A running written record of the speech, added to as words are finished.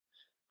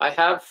I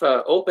have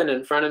open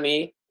in front of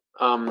me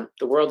the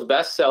world's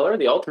bestseller,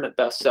 the ultimate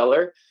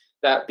bestseller,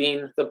 that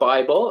being the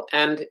Bible,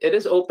 and it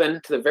is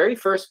open to the very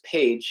first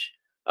page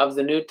of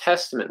the New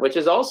Testament, which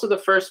is also the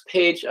first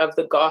page of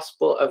the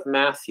Gospel of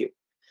Matthew.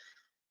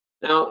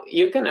 Now,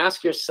 you can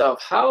ask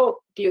yourself, how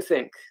do you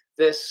think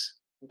this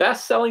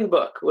best-selling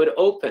book would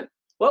open?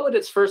 What would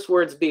its first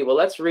words be? Well,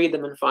 let's read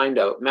them and find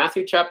out.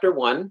 Matthew chapter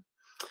 1,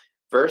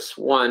 verse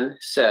 1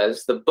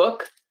 says, "The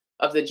book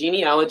of the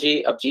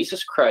genealogy of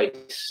Jesus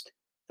Christ,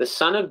 the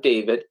son of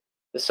David,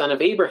 the son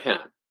of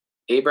Abraham.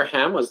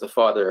 Abraham was the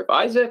father of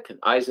Isaac, and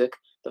Isaac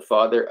the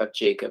father of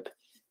Jacob,"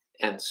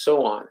 and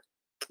so on.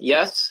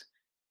 Yes,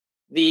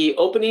 the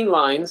opening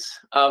lines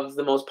of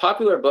the most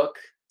popular book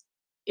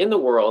in the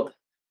world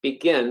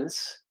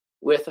begins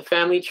with a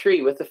family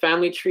tree, with the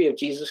family tree of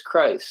Jesus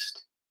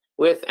Christ,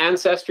 with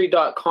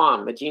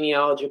Ancestry.com, a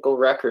genealogical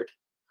record,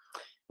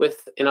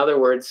 with, in other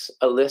words,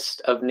 a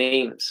list of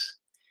names.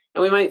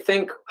 And we might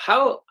think,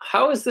 how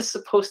is this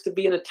supposed to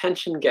be an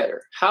attention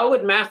getter? How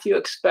would Matthew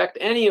expect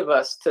any of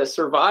us to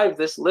survive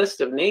this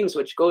list of names,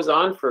 which goes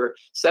on for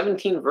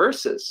 17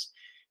 verses,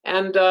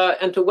 and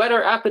to whet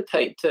our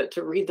appetite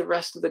to read the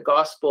rest of the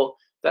gospel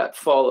that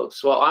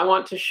follows? Well, I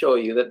want to show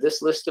you that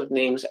this list of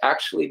names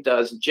actually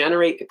does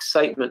generate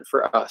excitement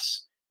for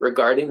us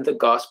regarding the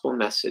gospel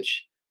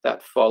message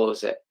that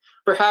follows it.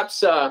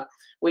 Perhaps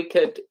we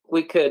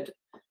could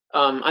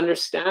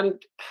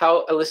understand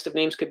how a list of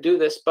names could do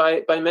this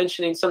by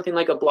mentioning something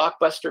like a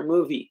blockbuster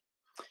movie.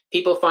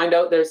 People find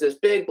out there's this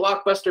big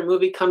blockbuster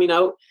movie coming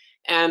out,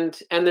 and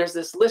there's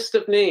this list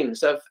of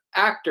names of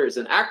actors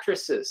and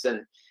actresses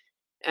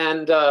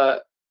and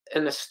the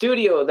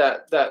studio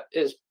that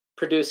is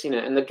producing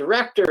it, and the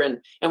director,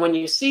 and when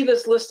you see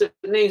this list of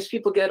names,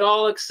 people get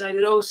all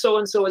excited. Oh, so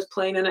and so is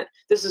playing in it.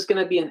 This is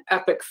going to be an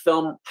epic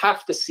film.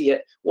 Have to see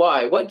it.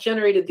 Why? What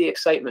generated the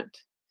excitement?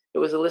 It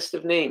was a list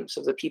of names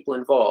of the people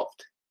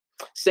involved.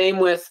 Same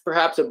with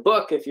perhaps a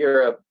book. If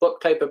you're a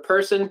book type of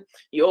person,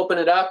 you open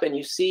it up and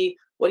you see,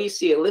 what do you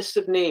see? A list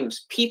of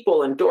names,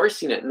 people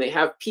endorsing it, and they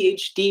have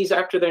PhDs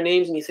after their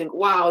names, and you think,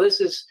 wow,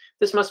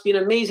 this must be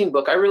an amazing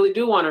book. I really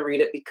do want to read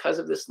it because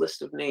of this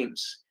list of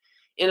names.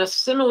 In a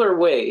similar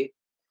way,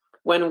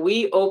 when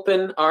we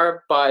open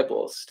our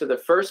Bibles to the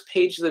first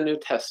page of the New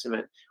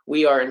Testament,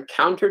 we are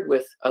encountered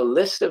with a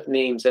list of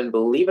names, and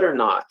believe it or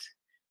not,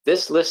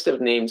 this list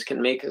of names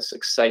can make us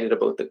excited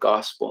about the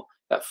gospel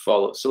that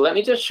follows. So let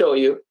me just show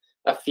you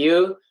a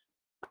few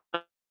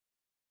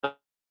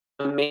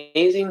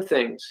amazing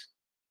things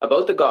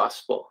about the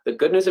gospel, the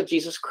good news of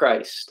Jesus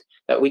Christ,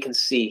 that we can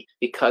see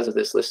because of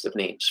this list of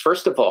names.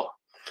 First of all,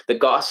 the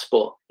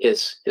gospel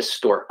is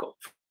historical.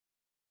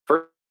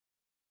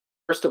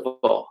 First of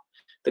all,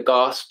 the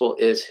gospel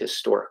is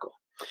historical.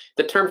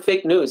 The term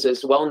fake news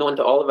is well known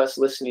to all of us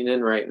listening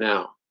in right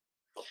now.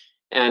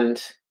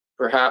 And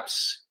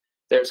perhaps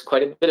there's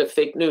quite a bit of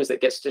fake news that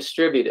gets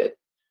distributed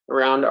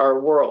around our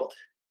world.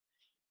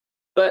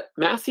 But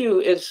Matthew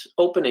is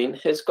opening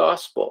his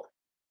gospel,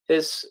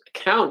 his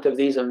account of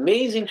these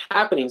amazing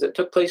happenings that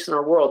took place in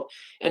our world,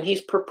 and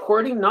he's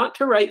purporting not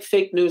to write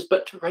fake news,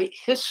 but to write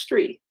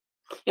history.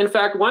 In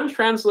fact, one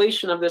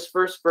translation of this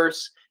first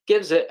verse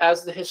gives it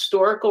as the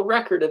historical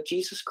record of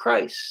Jesus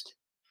Christ.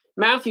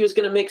 Matthew is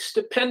going to make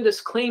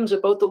stupendous claims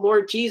about the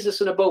Lord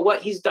Jesus and about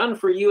what he's done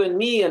for you and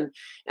me, and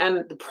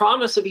the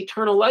promise of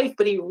eternal life,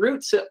 but he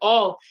roots it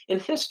all in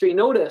history.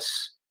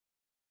 Notice,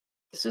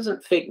 this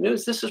isn't fake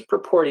news. This is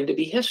purporting to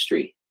be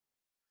history.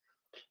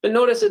 But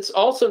notice, it's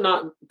also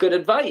not good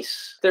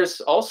advice.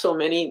 There's also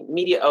many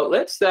media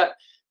outlets that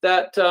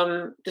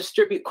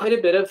distribute quite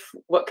a bit of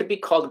what could be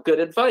called good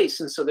advice.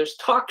 And so there's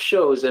talk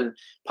shows, and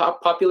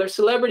popular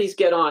celebrities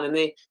get on, and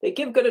they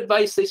give good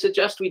advice. They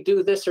suggest we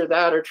do this or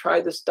that, or try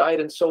this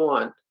diet, and so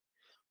on.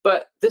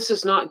 But this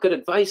is not good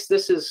advice.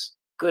 This is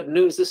good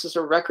news. This is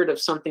a record of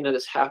something that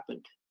has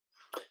happened.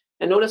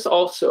 And notice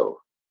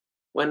also,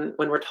 when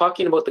we're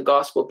talking about the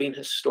gospel being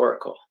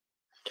historical,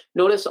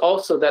 notice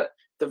also that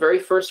the very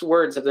first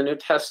words of the New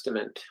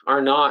Testament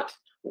are not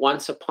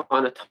 "once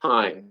upon a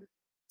time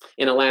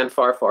in a land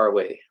far, far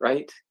away,"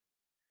 right?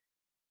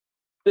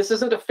 This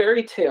isn't a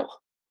fairy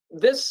tale.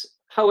 This,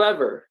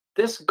 however,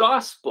 this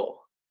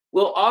gospel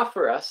will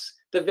offer us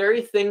the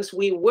very things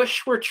we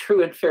wish were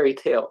true in fairy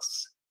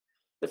tales.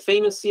 The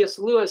famous C.S.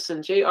 Lewis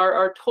and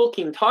J.R.R.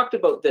 Tolkien talked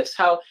about this,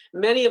 how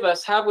many of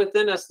us have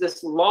within us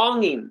this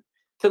longing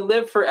to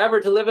live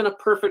forever, to live in a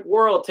perfect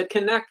world, to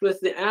connect with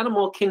the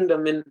animal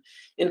kingdom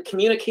in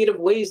communicative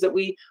ways that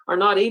we are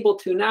not able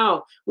to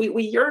now.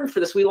 We yearn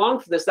for this. We long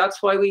for this.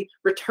 That's why we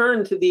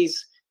return to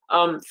these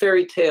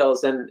fairy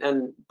tales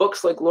and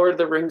books like Lord of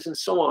the Rings and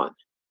so on.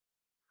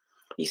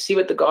 You see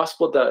what the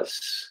gospel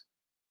does.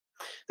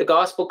 The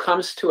gospel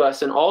comes to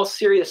us in all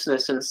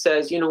seriousness and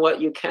says, you know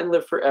what, you can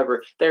live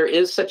forever. There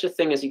is such a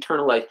thing as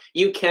eternal life.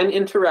 You can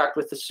interact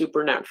with the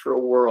supernatural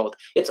world.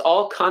 It's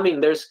all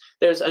coming. There's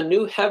a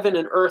new heaven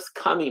and earth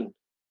coming.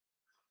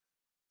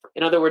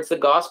 In other words, the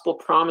gospel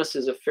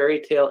promises a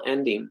fairy tale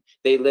ending.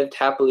 They lived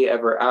happily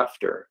ever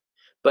after,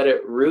 but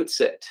it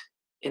roots it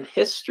in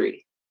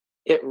history.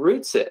 It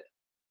roots it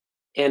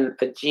in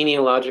a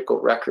genealogical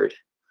record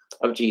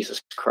of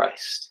Jesus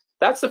Christ.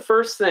 That's the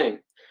first thing,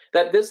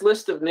 that this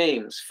list of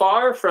names,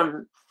 far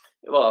from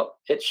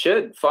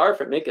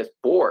make us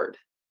bored.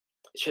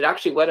 It should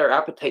actually whet our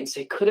appetite and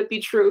say, could it be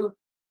true?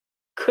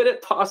 Could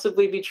it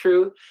possibly be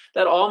true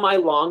that all my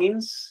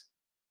longings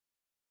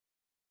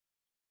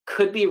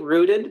could be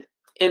rooted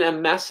in a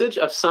message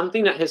of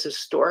something that has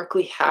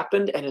historically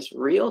happened and is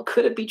real?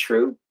 Could it be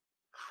true?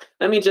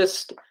 Let me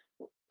just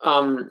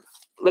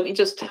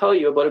tell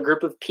you about a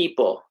group of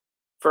people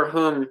for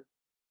whom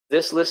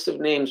this list of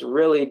names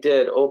really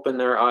did open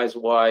their eyes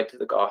wide to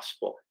the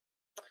gospel.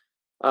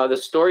 The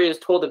story is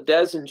told of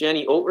Des and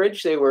Jenny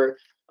Oatridge. They were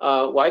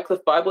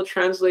Wycliffe Bible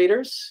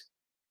translators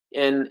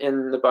in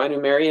the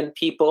Bainumerian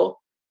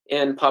people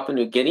in Papua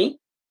New Guinea.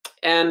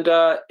 And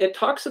it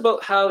talks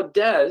about how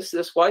Des,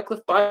 this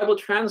Wycliffe Bible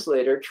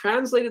translator,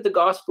 translated the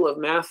Gospel of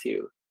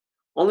Matthew,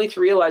 only to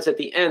realize at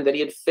the end that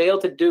he had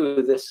failed to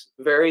do this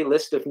very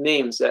list of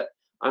names that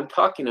I'm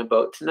talking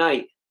about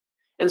tonight.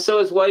 And so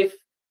his wife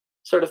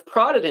sort of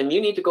prodded him, you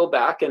need to go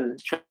back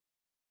and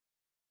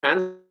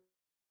translate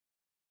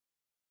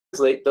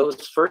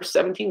those first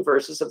 17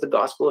 verses of the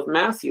Gospel of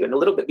Matthew. And a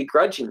little bit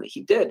begrudgingly,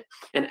 he did.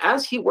 And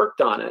as he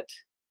worked on it,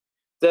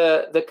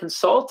 the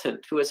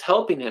consultant who was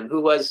helping him,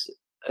 who was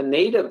a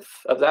native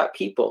of that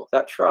people,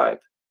 that tribe,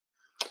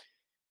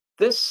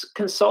 this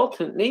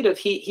consultant native,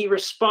 he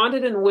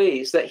responded in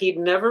ways that he'd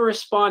never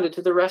responded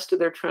to the rest of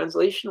their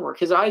translation work.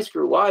 His eyes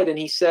grew wide and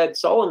he said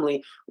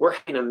solemnly, we're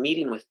having a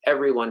meeting with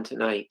everyone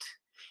tonight.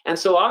 And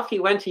so off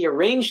he went. He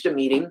arranged a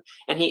meeting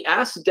and he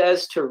asked Des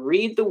to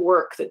read the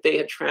work that they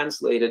had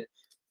translated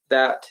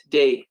that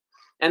day.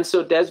 And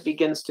so Des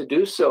begins to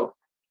do so.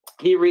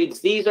 He reads,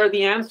 these are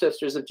the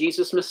ancestors of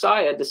Jesus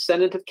Messiah,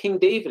 descendant of King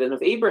David and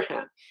of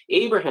Abraham.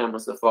 Abraham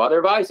was the father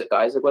of Isaac.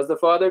 Isaac was the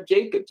father of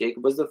Jacob.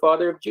 Jacob was the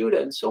father of Judah,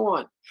 and so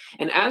on.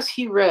 And as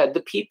he read,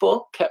 the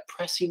people kept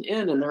pressing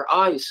in and their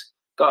eyes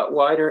got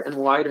wider and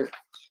wider.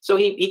 So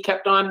he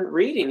kept on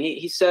reading.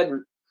 He said,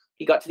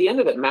 he got to the end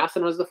of it.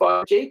 Mathan was the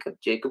father of Jacob.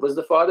 Jacob was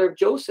the father of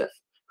Joseph,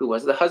 who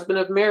was the husband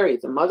of Mary,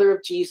 the mother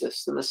of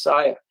Jesus, the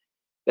Messiah.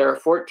 There are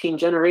 14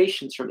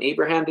 generations from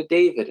Abraham to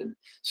David, and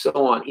so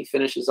on. He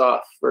finishes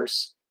off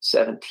verse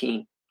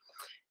 17.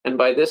 And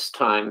by this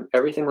time,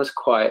 everything was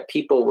quiet.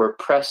 People were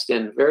pressed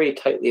in very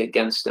tightly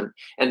against him.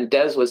 And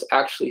Des was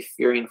actually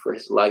fearing for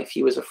his life.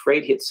 He was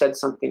afraid he had said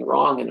something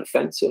wrong and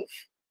offensive.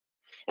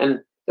 And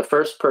the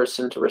first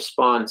person to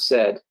respond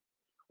said,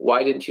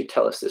 why didn't you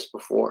tell us this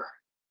before?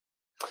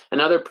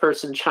 Another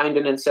person chimed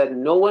in and said,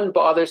 no one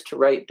bothers to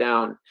write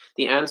down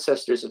the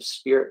ancestors of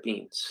spirit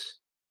beings.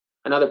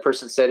 Another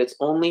person said, it's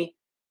only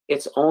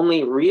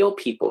real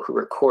people who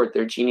record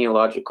their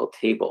genealogical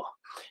table.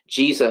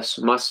 Jesus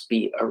must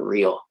be a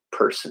real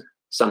person,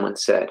 someone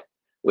said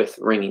with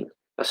ringing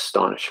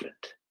astonishment.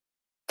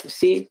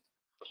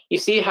 You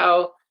see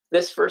how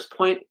this first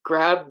point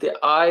grabbed the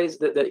eyes,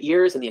 the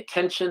ears, and the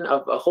attention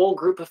of a whole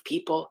group of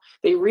people.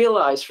 They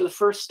realized for the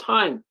first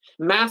time,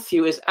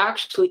 Matthew is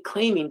actually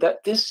claiming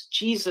that this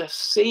Jesus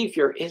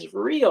Savior is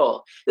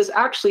real. This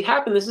actually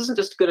happened. This isn't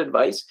just good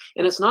advice,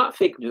 and it's not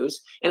fake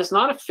news, and it's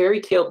not a fairy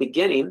tale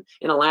beginning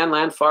in a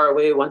land far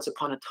away once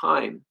upon a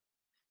time.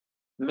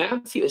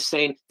 Matthew is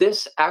saying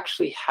this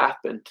actually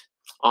happened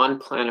on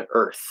planet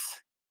Earth.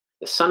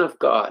 The Son of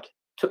God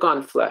took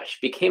on flesh,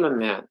 became a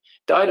man,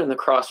 died on the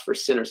cross for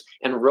sinners,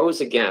 and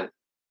rose again.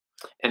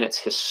 And it's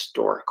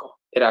historical.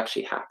 It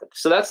actually happened.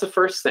 So that's the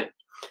first thing,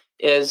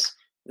 is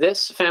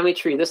this family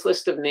tree, this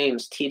list of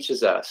names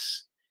teaches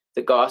us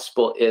the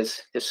gospel is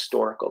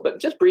historical. But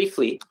just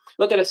briefly,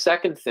 look at a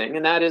second thing,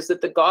 and that is that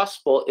the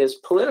gospel is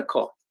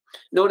political.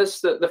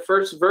 Notice that the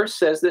first verse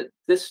says that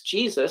this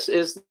Jesus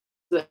is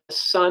the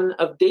son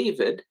of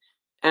David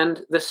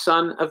and the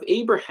son of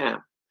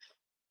Abraham.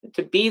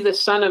 To be the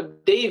son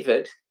of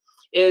David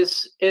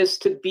is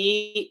to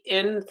be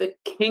in the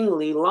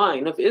kingly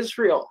line of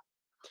Israel.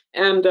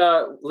 And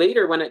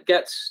later, when it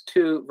gets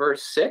to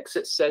verse 6,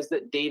 it says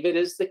that David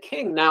is the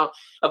king. Now,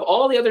 of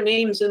all the other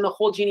names in the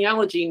whole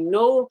genealogy,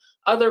 no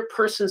other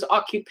person's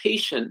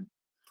occupation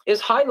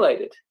is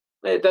highlighted.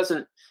 It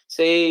doesn't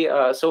say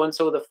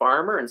so-and-so the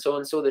farmer and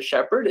so-and-so the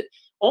shepherd.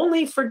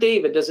 Only for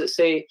David does it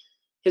say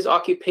his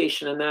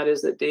occupation, and that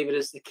is that David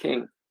is the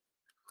king.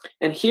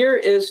 And here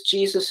is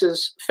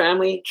Jesus's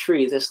family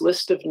tree, this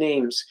list of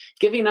names,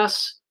 giving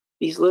us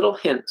these little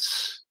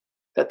hints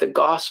that the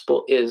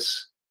gospel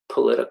is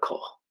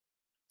political.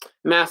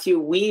 Matthew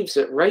weaves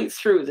it right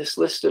through this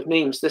list of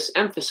names, this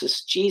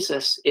emphasis.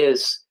 Jesus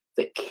is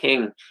the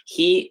king.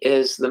 He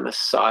is the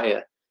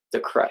Messiah, the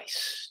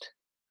Christ.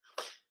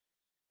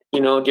 You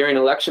know, during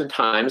election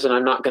times, and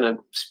I'm not going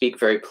to speak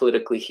very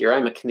politically here,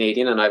 I'm a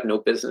Canadian and I have no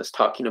business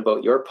talking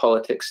about your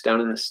politics down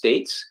in the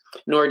States,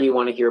 nor do you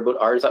want to hear about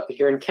ours up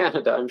here in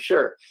Canada, I'm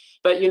sure.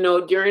 But, you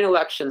know, during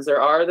elections,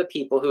 there are the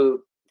people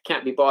who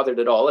can't be bothered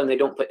at all and they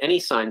don't put any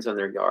signs on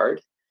their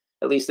yard.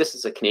 At least this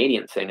is a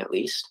Canadian thing, at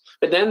least.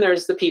 But then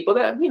there's the people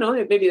that, you know,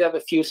 maybe they have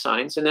a few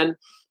signs. And then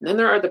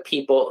there are the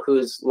people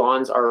whose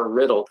lawns are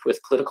riddled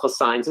with political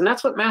signs. And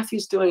that's what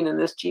Matthew's doing in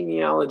this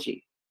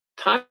genealogy.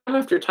 time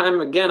after time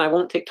again, I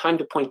won't take time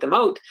to point them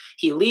out.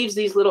 He leaves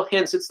these little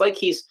hints. It's like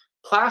he's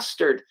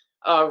plastered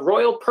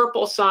royal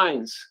purple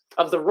signs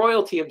of the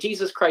royalty of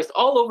Jesus Christ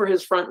all over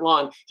his front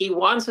lawn. He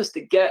wants us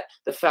to get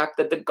the fact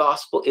that the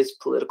gospel is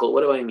political.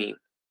 What do I mean?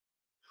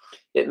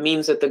 It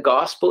means that the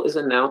gospel is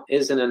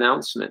an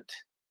announcement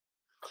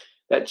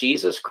that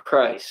Jesus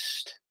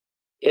Christ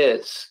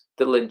is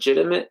the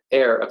legitimate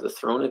heir of the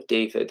throne of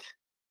David,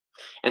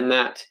 and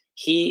that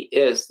he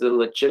is the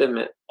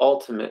legitimate,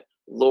 ultimate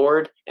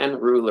Lord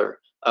and ruler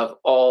of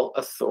all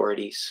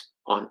authorities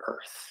on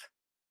earth.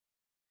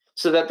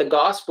 So that the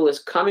gospel is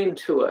coming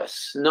to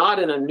us not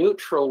in a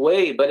neutral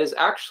way, but is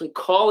actually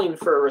calling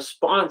for a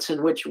response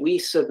in which we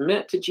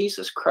submit to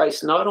Jesus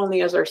Christ, not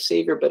only as our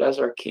Savior, but as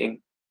our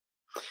King.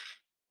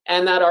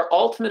 And that our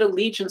ultimate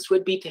allegiance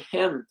would be to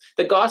him.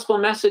 The gospel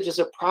message is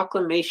a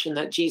proclamation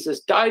that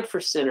Jesus died for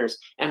sinners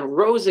and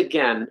rose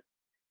again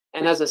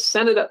and has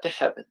ascended up to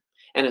heaven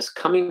and is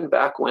coming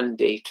back one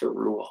day to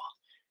rule.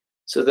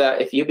 So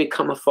that if you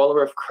become a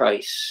follower of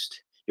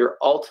Christ, your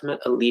ultimate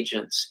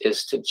allegiance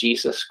is to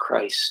Jesus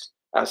Christ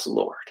as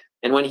Lord.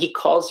 And when he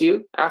calls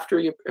you, after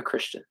you're a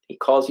Christian, he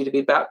calls you to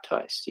be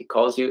baptized. He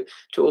calls you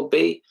to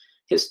obey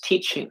his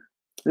teaching,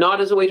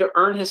 not as a way to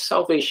earn his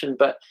salvation,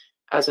 but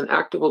as an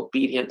act of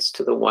obedience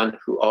to the one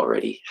who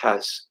already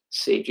has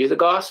saved you. The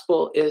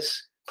gospel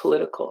is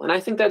political. And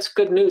I think that's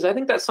good news. I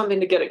think that's something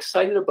to get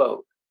excited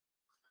about.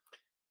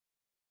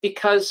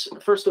 Because,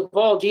 first of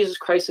all, Jesus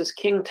Christ as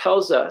King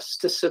tells us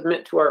to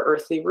submit to our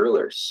earthly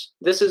rulers.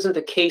 This isn't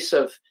a case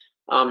of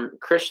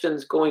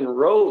Christians going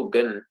rogue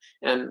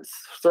and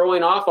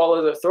throwing off all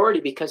of the authority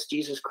because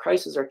Jesus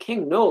Christ is our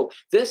King. No,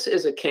 this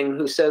is a King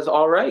who says,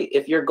 all right,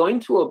 if you're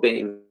going to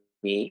obey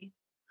me,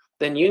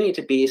 then you need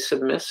to be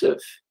submissive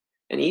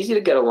and easy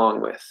to get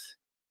along with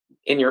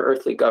in your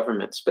earthly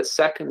governments. But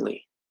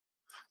secondly,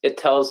 it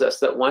tells us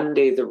that one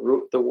day the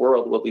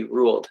world will be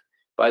ruled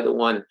by the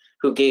one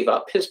who gave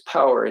up his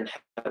power in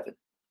heaven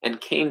and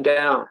came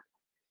down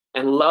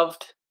and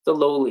loved the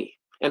lowly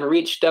and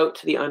reached out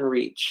to the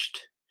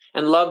unreached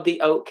and loved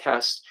the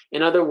outcast.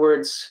 In other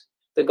words,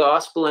 the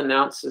gospel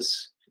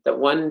announces that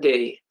one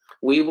day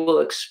we will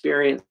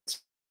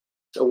experience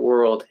a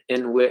world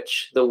in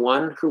which the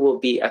one who will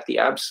be at the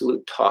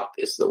absolute top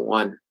is the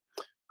one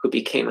who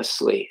became a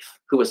slave,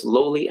 who was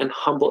lowly and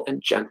humble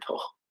and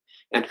gentle,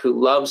 and who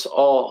loves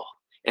all,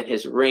 and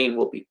his reign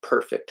will be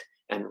perfect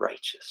and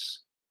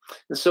righteous.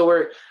 And so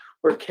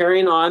we're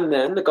carrying on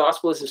then. The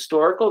gospel is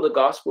historical. The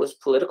gospel is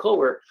political.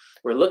 We're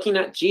looking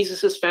at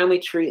Jesus's family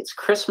tree. It's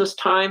Christmas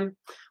time.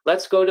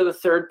 Let's go to the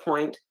third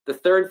point. The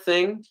third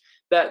thing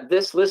that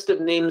this list of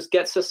names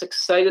gets us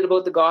excited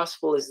about the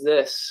gospel is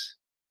this.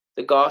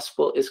 The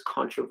gospel is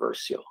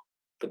controversial.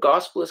 The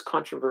gospel is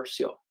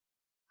controversial.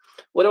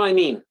 What do I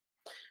mean?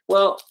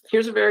 Well,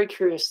 here's a very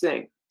curious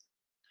thing.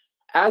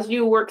 As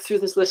you work through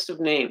this list of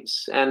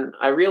names, and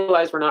I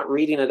realize we're not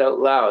reading it out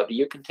loud,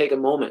 you can take a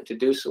moment to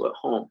do so at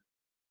home.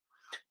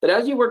 But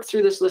as you work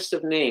through this list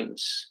of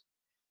names,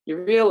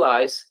 you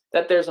realize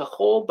that there's a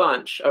whole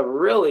bunch of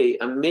really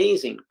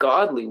amazing,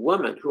 godly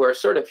women who are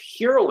sort of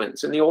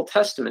heroines in the Old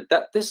Testament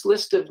that this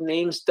list of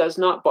names does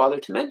not bother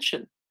to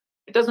mention.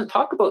 It doesn't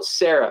talk about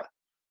Sarah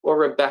or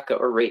Rebecca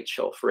or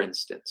Rachel, for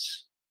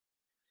instance.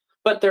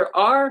 But there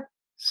are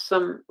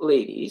some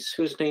ladies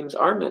whose names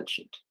are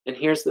mentioned. And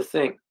here's the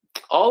thing.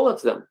 All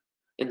of them,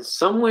 in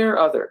some way or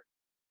other,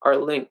 are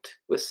linked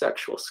with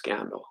sexual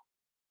scandal.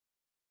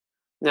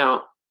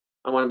 Now,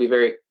 I want to be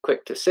very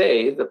quick to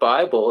say the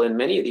Bible, in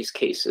many of these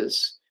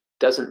cases,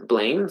 doesn't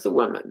blame the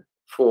women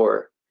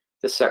for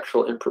the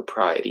sexual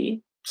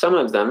impropriety. Some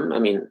of them, I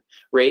mean,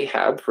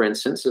 Rahab, for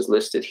instance, is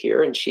listed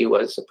here, and she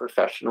was a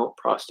professional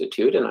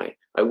prostitute, and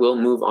I will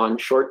move on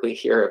shortly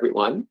here,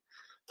 everyone.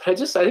 But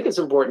I think it's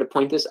important to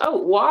point this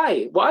out.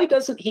 Why? Why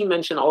doesn't he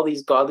mention all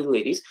these godly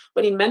ladies,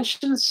 but he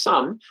mentions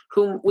some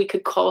whom we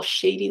could call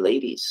shady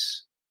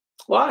ladies?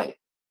 Why?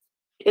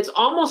 It's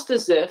almost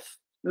as if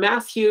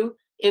Matthew,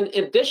 in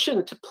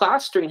addition to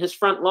plastering his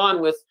front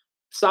lawn with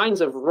signs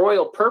of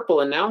royal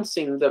purple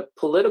announcing the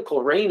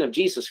political reign of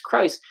Jesus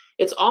Christ,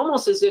 it's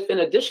almost as if in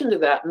addition to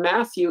that,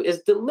 Matthew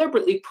is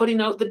deliberately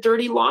putting out the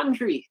dirty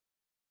laundry.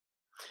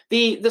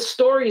 The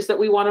stories that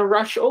we want to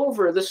rush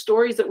over, the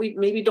stories that we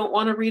maybe don't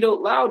want to read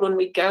out loud when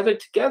we gather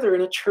together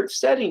in a church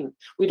setting.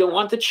 We don't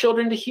want the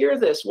children to hear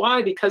this.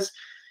 Why? Because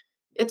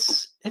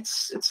it's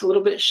a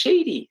little bit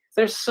shady.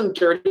 There's some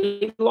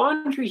dirty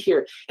laundry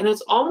here. And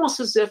it's almost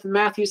as if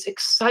Matthew's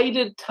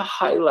excited to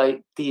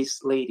highlight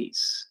these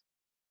ladies.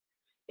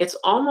 It's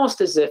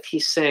almost as if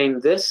he's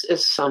saying this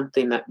is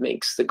something that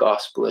makes the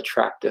gospel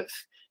attractive.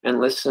 And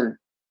listen,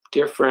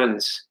 dear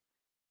friends,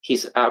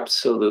 he's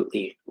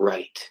absolutely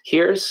right.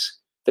 Here's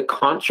the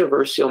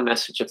controversial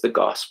message of the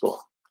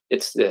gospel.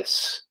 It's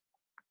this.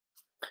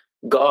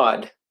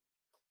 God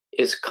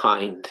is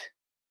kind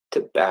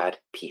to bad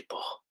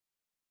people.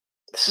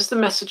 This is the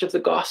message of the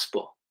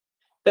gospel.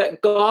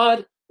 That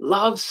God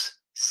loves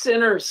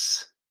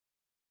sinners,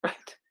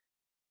 right?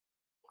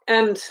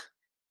 And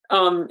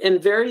in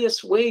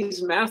various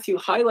ways, Matthew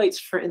highlights,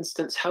 for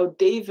instance, how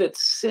David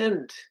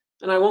sinned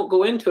And I won't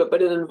go into it,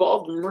 but it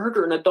involved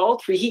murder and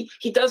adultery.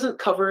 He doesn't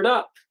cover it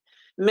up.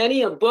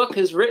 Many a book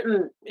is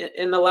written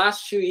in the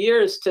last few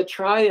years to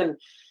try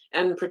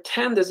and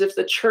pretend as if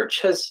the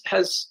church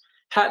has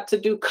had to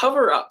do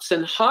cover-ups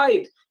and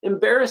hide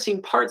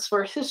embarrassing parts of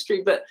our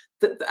history, but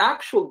the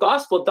actual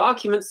gospel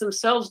documents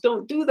themselves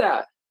don't do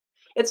that.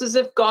 It's as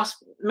if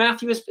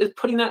Matthew is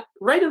putting that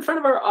right in front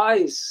of our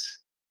eyes,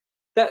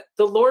 that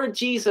the Lord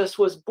Jesus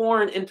was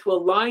born into a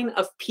line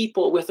of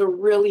people with a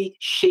really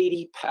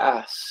shady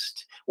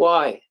past.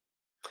 Why?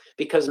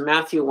 Because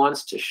Matthew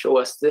wants to show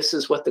us this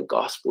is what the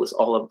gospel is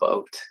all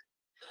about.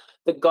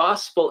 The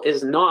gospel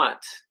is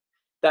not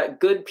that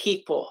good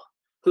people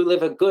who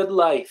live a good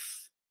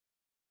life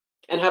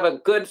and have a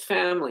good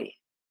family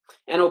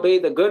and obey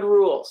the good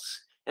rules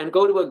and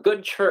go to a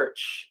good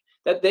church,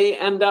 that they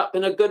end up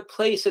in a good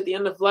place at the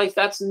end of life.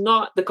 That's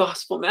not the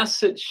gospel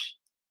message.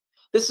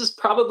 This is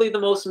probably the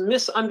most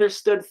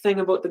misunderstood thing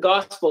about the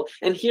gospel.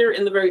 And here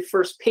in the very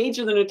first page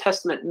of the New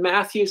Testament,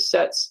 Matthew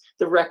sets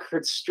the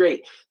record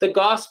straight. The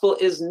gospel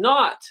is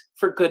not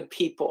for good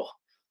people.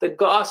 The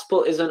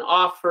gospel is an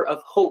offer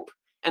of hope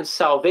and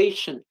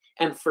salvation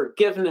and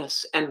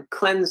forgiveness and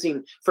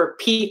cleansing for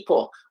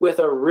people with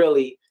a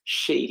really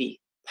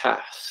shady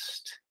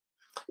past.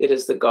 It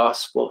is the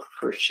gospel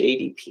for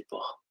shady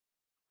people,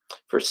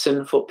 for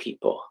sinful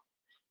people.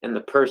 And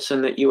the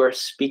person that you are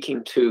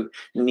speaking to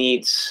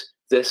needs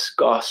this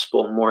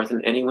gospel more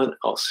than anyone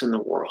else in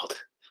the world.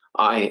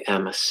 I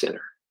am a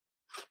sinner,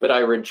 but I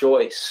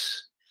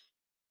rejoice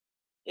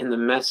in the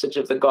message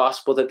of the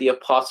gospel that the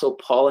Apostle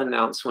Paul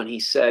announced when he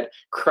said,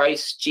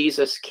 Christ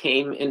Jesus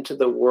came into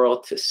the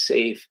world to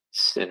save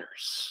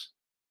sinners.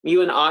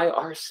 You and I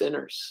are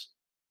sinners.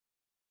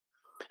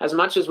 As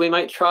much as we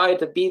might try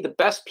to be the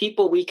best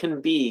people we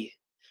can be,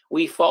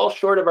 we fall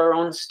short of our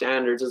own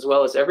standards as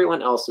well as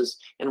everyone else's,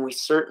 and we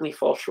certainly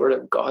fall short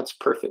of God's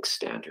perfect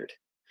standard,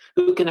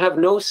 who can have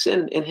no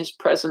sin in his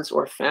presence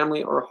or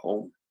family or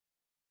home.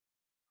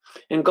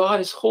 And God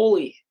is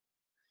holy,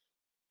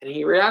 and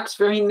he reacts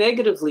very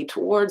negatively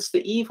towards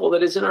the evil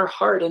that is in our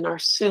heart and our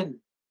sin.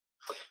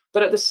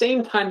 But at the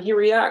same time, he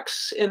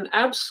reacts in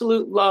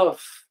absolute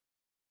love.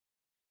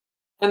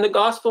 And the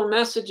gospel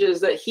message is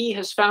that he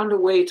has found a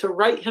way to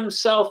write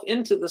himself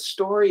into the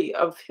story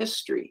of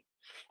history.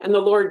 And the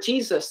Lord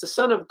Jesus, the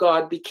Son of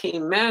God,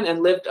 became man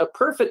and lived a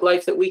perfect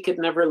life that we could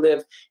never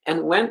live,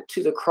 and went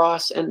to the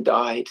cross and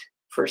died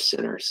for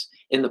sinners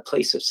in the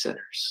place of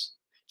sinners.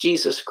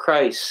 Jesus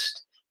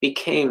Christ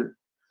became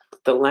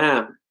the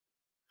Lamb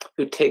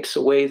who takes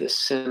away the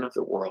sin of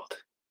the world.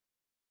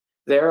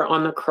 There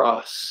on the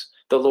cross,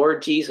 the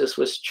Lord Jesus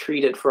was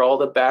treated for all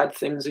the bad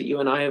things that you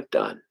and I have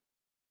done.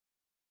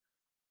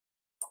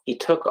 He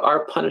took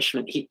our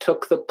punishment. He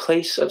took the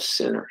place of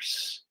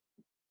sinners,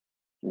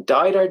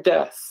 died our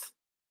death,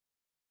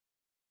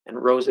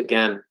 and rose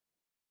again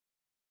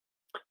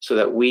so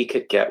that we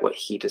could get what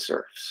he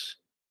deserves.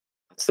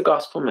 That's the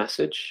gospel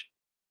message,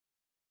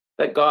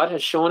 that God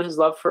has shown his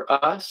love for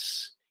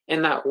us,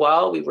 and that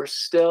while we were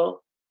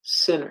still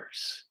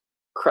sinners,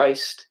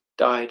 Christ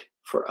died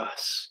for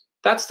us.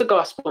 That's the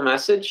gospel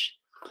message,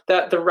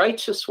 that the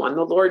righteous one,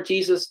 the Lord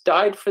Jesus,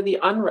 died for the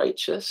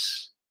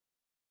unrighteous,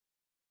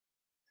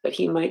 that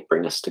he might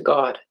bring us to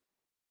God.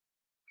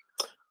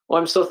 Well,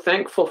 I'm so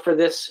thankful for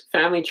this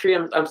family tree.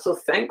 I'm so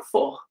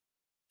thankful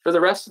for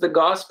the rest of the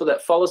gospel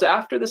that follows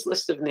after this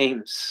list of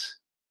names,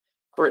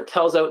 for it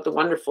tells out the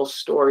wonderful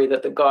story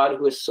that the God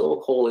who is so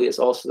holy is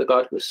also the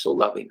God who is so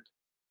loving.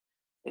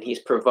 And he's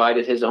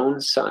provided his own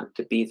son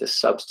to be the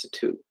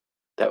substitute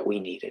that we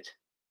needed.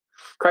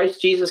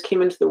 Christ Jesus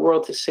came into the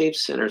world to save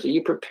sinners. Are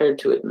you prepared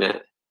to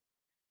admit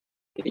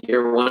that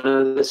you're one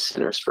of the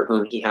sinners for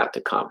whom he had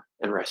to come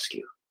and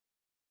rescue?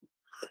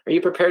 Are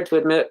you prepared to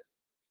admit,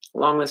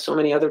 along with so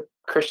many other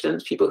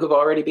Christians, people who've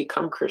already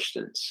become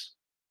Christians,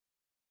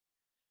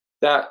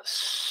 that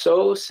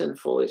so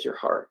sinful is your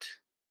heart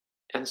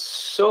and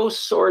so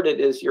sordid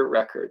is your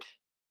record,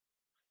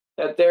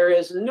 that there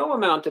is no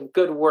amount of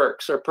good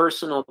works or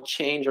personal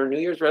change or New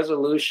Year's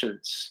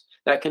resolutions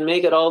that can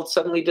make it all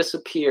suddenly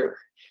disappear,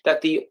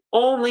 that the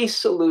only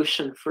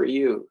solution for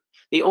you,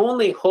 the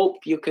only hope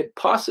you could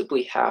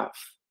possibly have,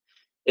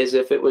 is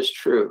if it was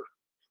true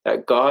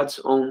that God's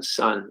own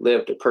Son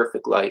lived a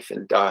perfect life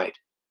and died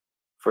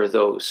for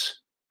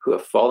those who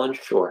have fallen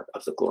short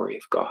of the glory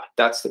of God.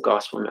 That's the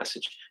gospel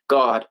message.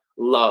 God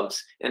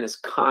loves and is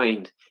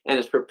kind and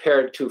is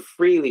prepared to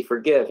freely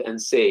forgive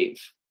and save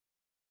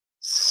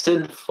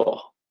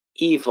sinful,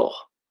 evil,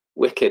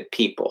 wicked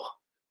people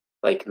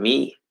like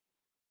me.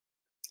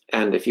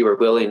 And if you are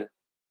willing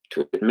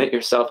to admit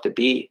yourself to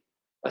be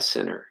a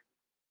sinner,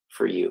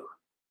 for you.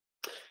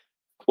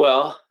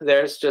 Well,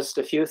 there's just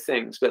a few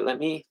things, but let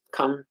me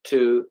come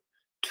to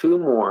two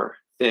more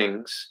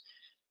things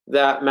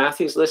that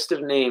Matthew's list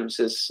of names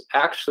is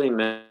actually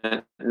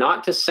meant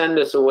not to send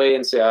us away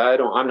and say,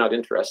 I'm not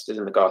interested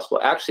in the gospel.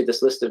 Actually,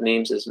 this list of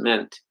names is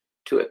meant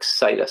to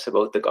excite us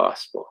about the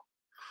gospel.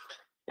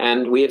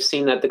 And we have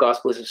seen that the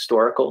gospel is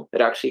historical.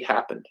 It actually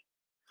happened.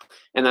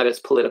 And that it's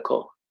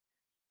political.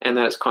 and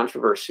that it's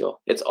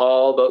controversial. It's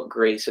all about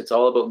grace. It's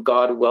all about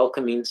God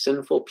welcoming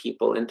sinful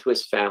people into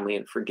his family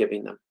and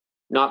forgiving them,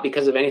 not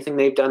because of anything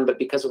they've done, but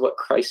because of what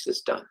Christ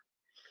has done.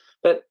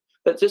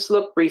 But just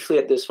look briefly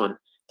at this one.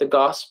 The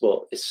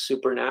gospel is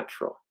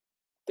supernatural.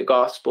 The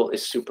gospel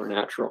is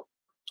supernatural.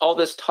 All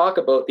this talk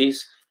about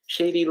these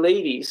shady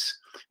ladies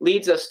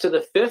leads us to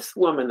the fifth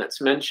woman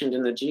that's mentioned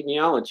in the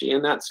genealogy,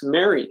 and that's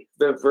Mary,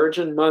 the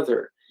Virgin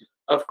Mother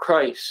of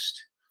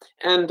Christ.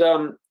 And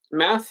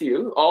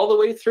Matthew, all the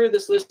way through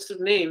this list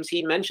of names,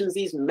 he mentions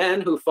these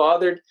men who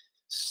fathered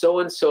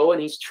so-and-so,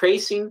 and he's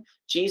tracing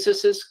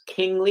Jesus's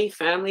kingly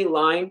family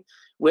line,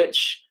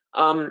 which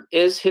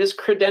is his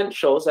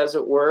credentials, as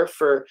it were,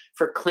 for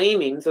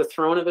claiming the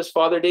throne of his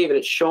father David.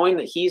 It's showing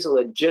that he's a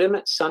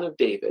legitimate son of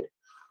David.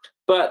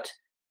 But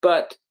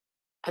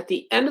at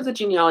the end of the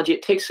genealogy,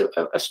 it takes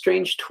a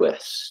strange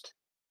twist.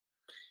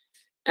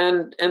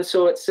 And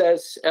so it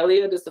says,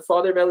 Eliad is the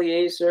father of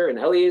Eleazar, and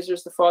Eleazar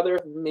is the father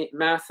of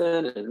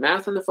Mathan, and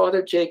Mathan the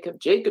father of Jacob,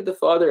 Jacob the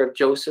father of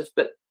Joseph.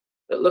 But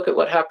look at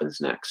what happens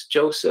next.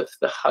 Joseph,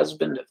 the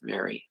husband of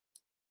Mary,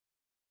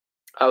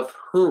 of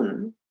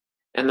whom,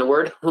 and the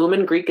word whom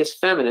in Greek is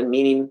feminine,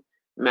 meaning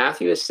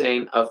Matthew is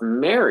saying of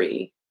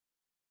Mary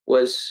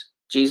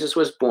Jesus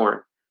was born,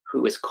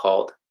 who is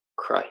called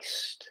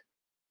Christ.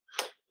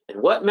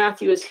 And what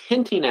Matthew is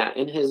hinting at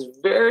in his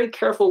very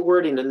careful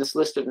wording in this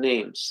list of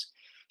names,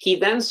 he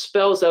then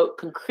spells out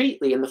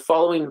concretely in the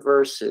following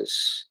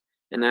verses,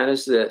 and that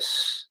is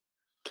this,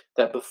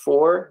 that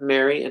before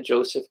Mary and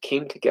Joseph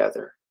came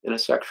together in a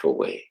sexual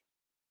way,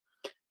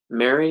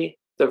 Mary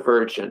the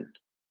Virgin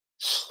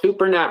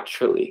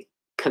supernaturally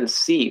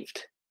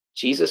conceived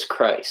Jesus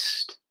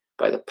Christ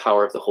by the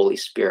power of the Holy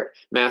Spirit.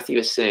 Matthew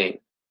is saying,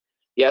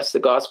 yes, the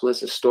gospel is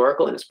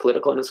historical and it's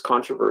political and it's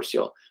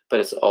controversial, but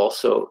it's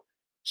also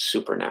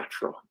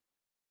supernatural.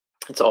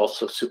 It's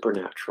also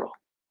supernatural.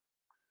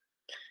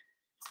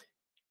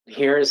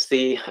 Here's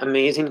the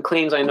amazing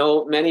claims. I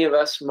know many of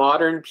us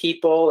modern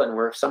people, and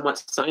we're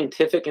somewhat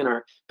scientific in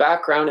our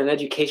background and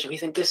education, we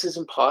think this is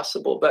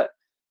impossible.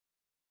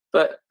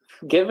 But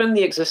given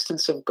the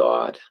existence of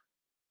God,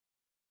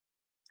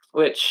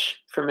 which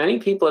for many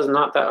people is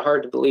not that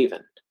hard to believe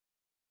in,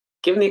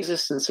 given the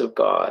existence of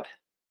God,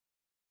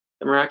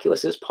 the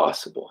miraculous is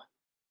possible.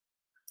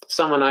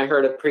 I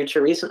heard a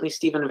preacher recently,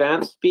 Stephen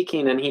Vance,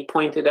 speaking, and he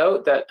pointed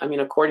out that,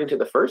 according to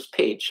the first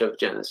page of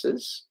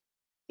Genesis,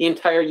 the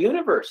entire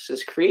universe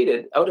is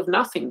created out of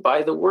nothing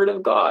by the word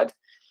of God.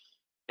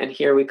 And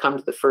here we come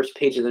to the first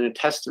page of the New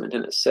Testament,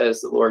 and it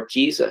says the Lord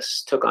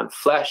Jesus took on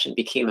flesh and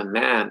became a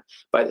man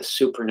by the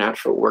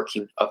supernatural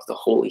working of the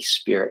Holy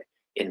Spirit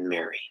in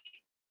Mary.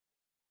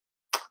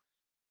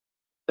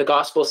 The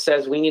gospel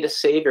says we need a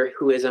Savior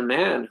who is a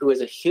man, who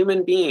is a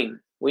human being.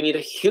 We need a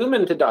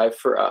human to die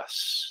for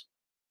us,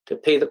 to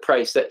pay the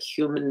price that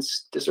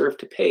humans deserve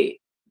to pay.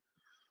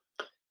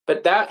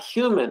 But that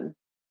human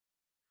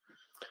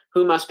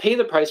who must pay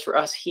the price for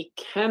us, he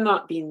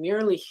cannot be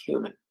merely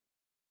human.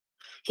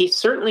 He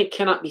certainly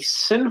cannot be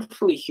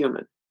sinfully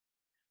human.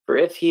 For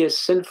if he is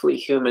sinfully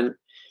human,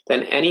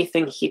 then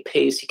anything he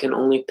pays, he can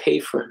only pay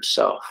for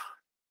himself.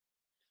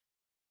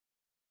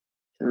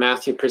 And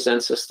Matthew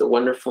presents us the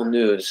wonderful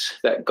news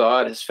that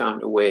God has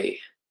found a way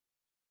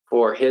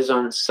for his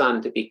own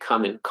son to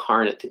become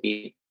incarnate, to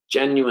be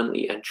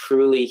genuinely and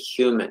truly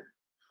human,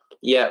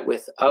 yet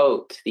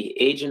without the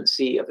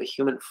agency of a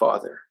human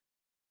father.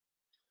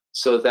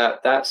 So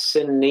that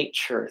sin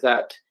nature,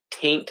 that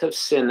taint of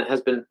sin that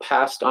has been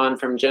passed on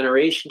from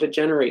generation to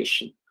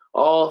generation,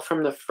 all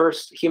from the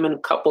first human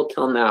couple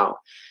till now,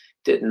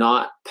 did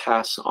not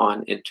pass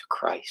on into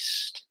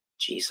Christ,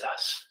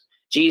 Jesus.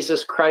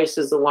 Jesus Christ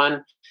is the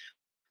one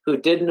who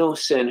did no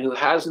sin, who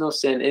has no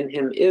sin. In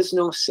him is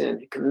no sin,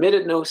 who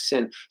committed no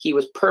sin. He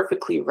was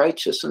perfectly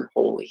righteous and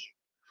holy.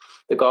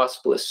 The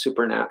gospel is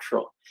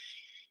supernatural.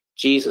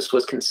 Jesus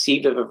was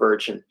conceived of a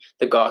virgin.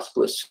 The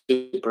gospel is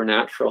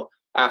supernatural.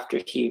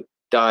 After he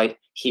died,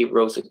 he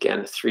rose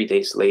again 3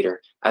 days later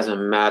as a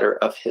matter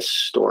of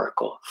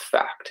historical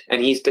fact.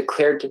 And he's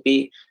declared to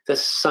be the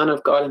Son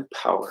of God in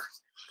power.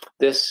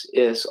 This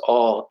is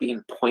all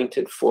being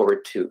pointed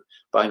forward to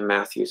by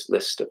Matthew's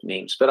list of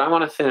names. But I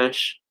want to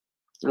finish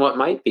in what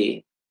might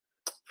be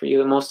for you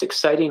the most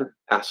exciting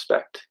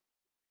aspect,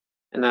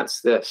 and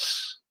that's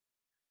this.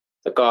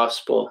 The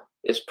gospel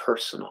is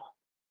personal.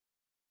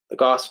 The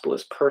gospel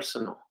is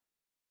personal.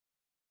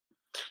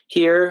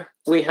 Here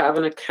we have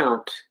an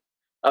account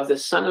of the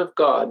Son of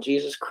God,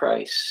 Jesus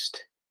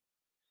Christ,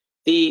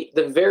 the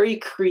very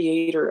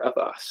creator of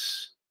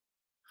us,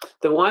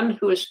 the one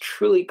who is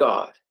truly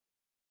God,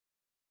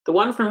 the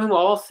one from whom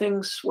all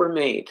things were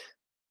made,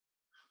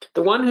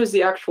 the one who's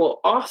the actual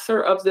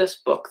author of this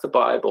book, the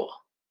Bible.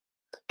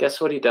 Guess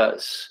what he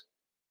does?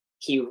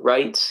 He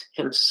writes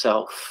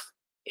himself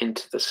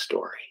into the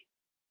story.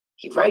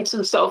 He writes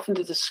himself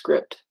into the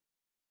script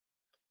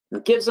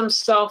and gives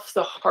himself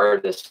the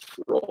hardest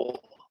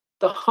role,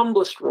 the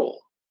humblest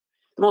role,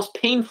 the most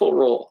painful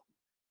role.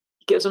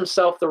 He gives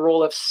himself the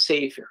role of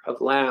Savior,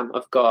 of Lamb,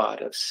 of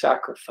God, of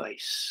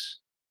sacrifice.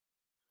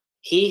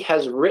 He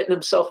has written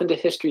himself into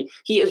history.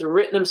 He has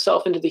written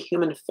himself into the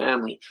human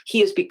family. He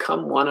has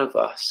become one of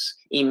us.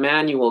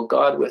 Emmanuel,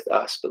 God with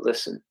us. But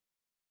listen,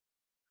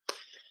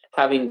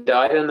 having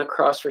died on the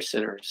cross for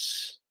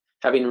sinners,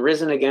 having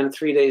risen again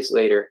 3 days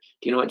later,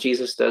 do you know what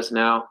Jesus does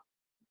now?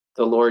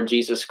 The Lord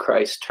Jesus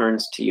Christ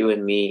turns to you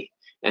and me,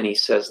 and he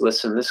says,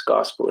 listen, this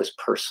gospel is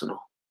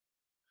personal.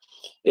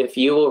 If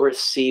you will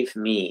receive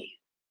me,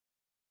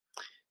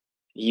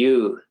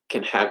 you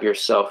can have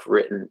yourself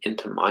written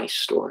into my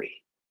story.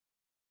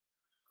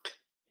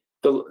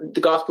 The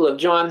Gospel of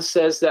John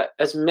says that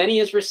as many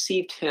as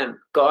received him,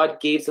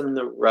 God gave them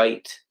the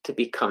right to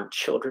become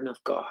children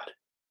of God.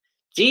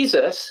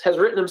 Jesus has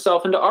written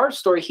himself into our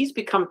story. He's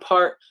become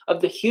part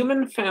of the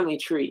human family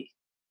tree.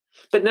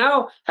 But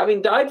now,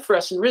 having died for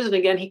us and risen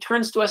again, he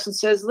turns to us and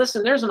says,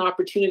 listen, there's an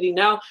opportunity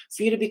now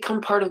for you to become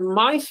part of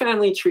my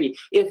family tree.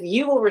 If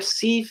you will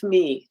receive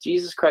me,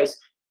 Jesus Christ,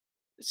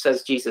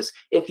 says Jesus,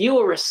 if you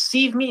will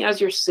receive me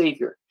as your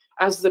Savior,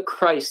 as the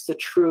Christ, the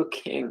true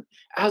King,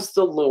 as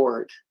the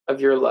Lord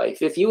of your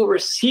life, if you will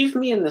receive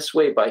me in this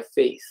way by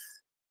faith,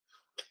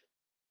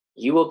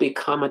 you will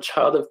become a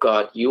child of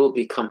God. You will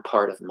become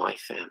part of my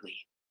family.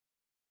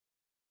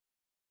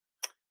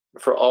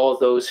 For all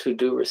those who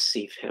do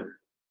receive him,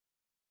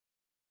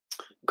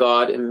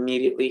 God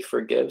immediately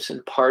forgives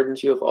and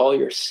pardons you of all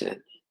your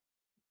sin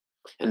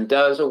and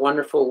does a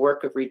wonderful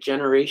work of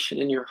regeneration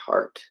in your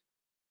heart,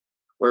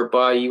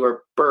 whereby you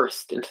are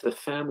birthed into the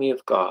family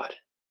of God.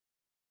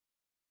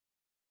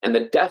 And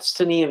the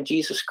destiny of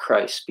Jesus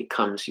Christ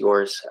becomes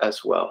yours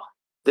as well.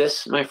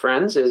 This, my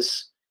friends,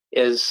 is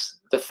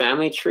the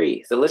family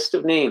tree, the list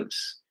of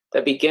names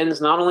that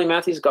begins not only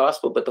Matthew's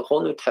gospel, but the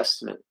whole New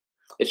Testament.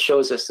 It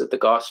shows us that the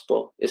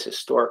gospel is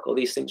historical.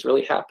 These things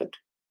really happened.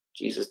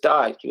 Jesus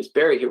died, he was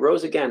buried, he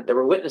rose again. There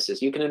were witnesses.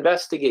 You can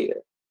investigate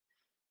it.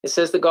 It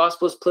says the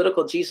gospel is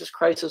political. Jesus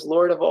Christ is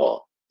Lord of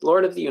all,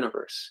 Lord of the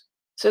universe.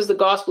 It says the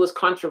gospel is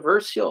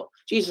controversial.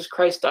 Jesus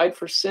Christ died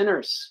for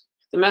sinners.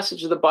 The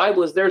message of the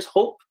Bible is there's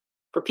hope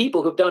for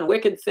people who've done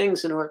wicked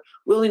things and who are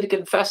willing to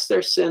confess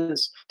their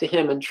sins to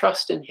him and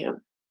trust in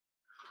him.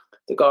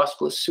 The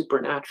gospel is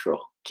supernatural.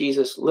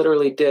 Jesus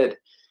literally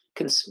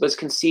was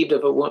conceived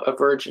of a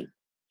virgin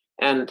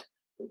and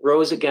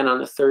rose again on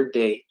the third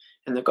day.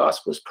 And the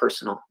gospel is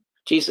personal.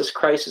 Jesus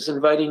Christ is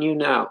inviting you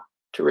now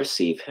to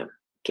receive him,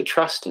 to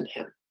trust in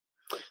him.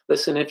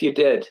 Listen, if you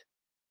did,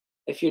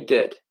 it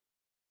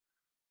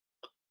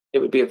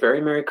would be a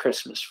very Merry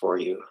Christmas for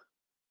you.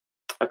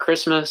 A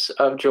Christmas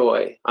of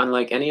joy,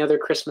 unlike any other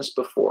Christmas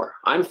before.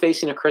 I'm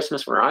facing a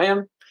Christmas where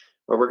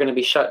we're going to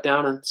be shut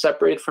down and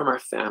separated from our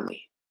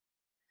family.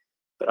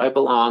 But I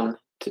belong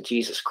to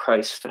Jesus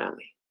Christ's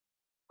family.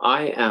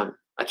 I am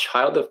a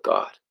child of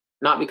God,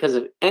 not because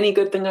of any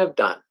good thing I've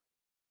done,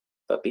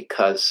 but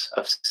because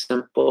of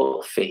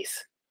simple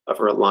faith, of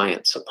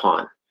reliance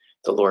upon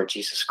the Lord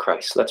Jesus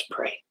Christ. Let's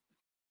pray.